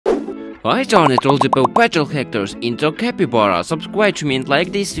I turned all the PAW Patrol characters into Capybara. Subscribe to me and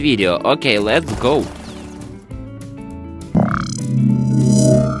like this video. Okay, let's go.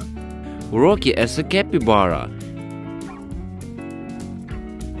 Rocky as a capybara.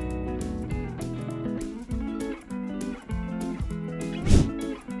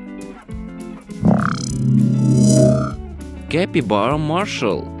 Capybara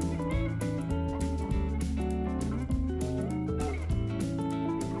Marshall.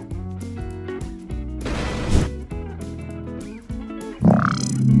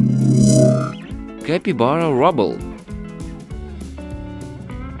 Capybara Rubble.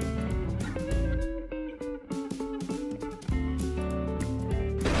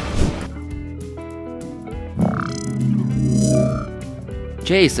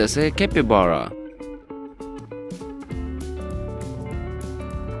 Chase as a capybara.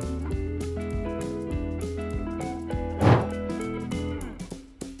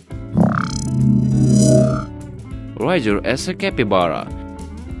 Ryder as a capybara.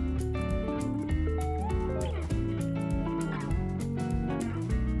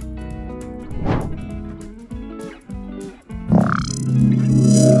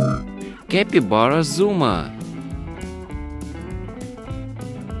 Capybara Zuma.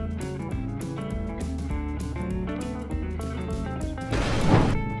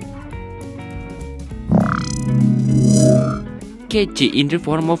 Kitty in the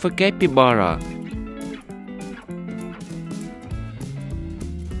form of a capybara.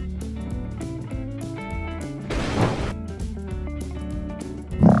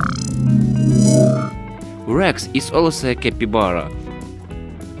 Rex is also a capybara.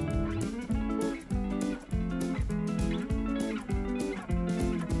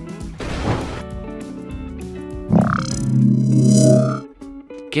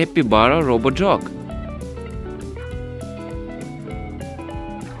 Capybara Robodog.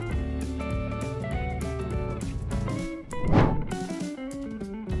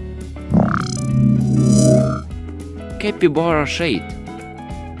 Capybara Shade.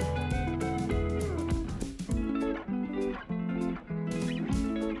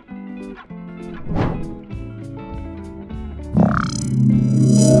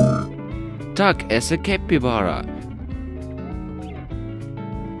 Tuck as a capybara.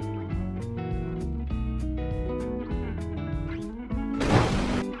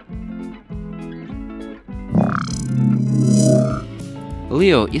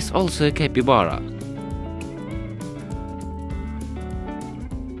 Leo is also a capybara.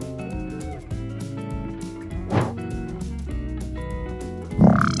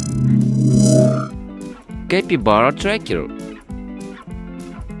 Capybara Tracker.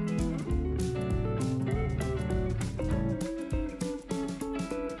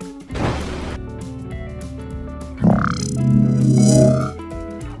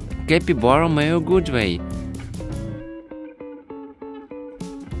 Capybara Mayo Goodway.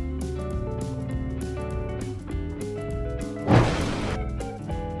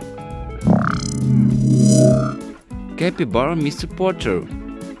 Capybara Mr. Potter.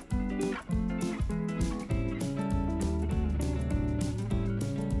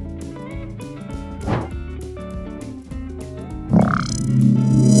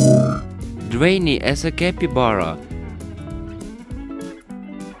 Dwayne as a capybara.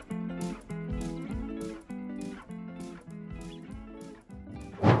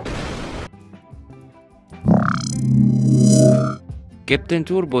 Captain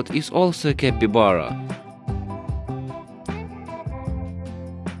Turbot is also a capybara.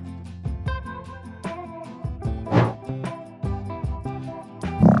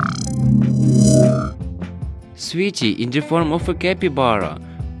 Sweetie in the form of a capybara.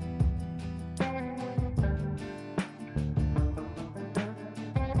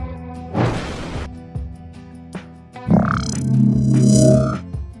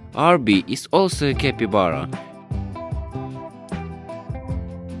 Arby is also a capybara.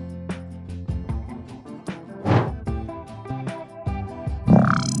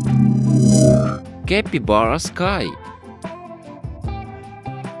 Capybara Sky.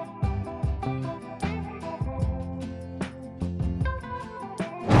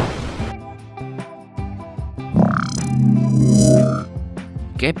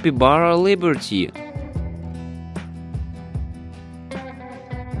 Capybara Liberty.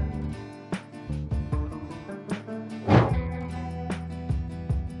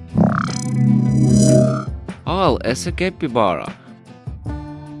 Al as a capybara.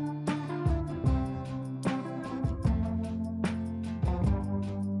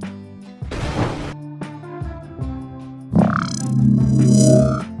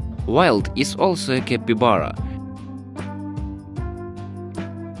 Wild is also a capybara.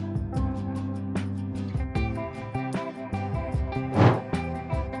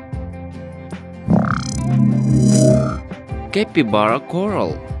 Capybara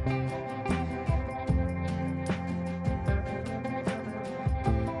coral.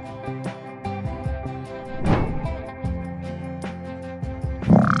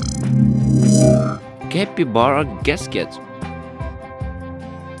 Capybara gasket.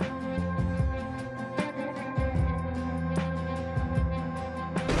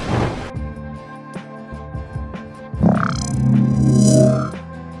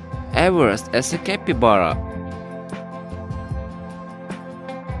 Everest as a capybara.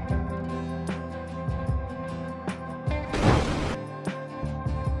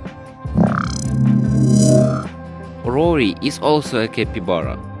 Rory is also a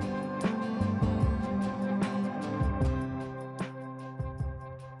capybara.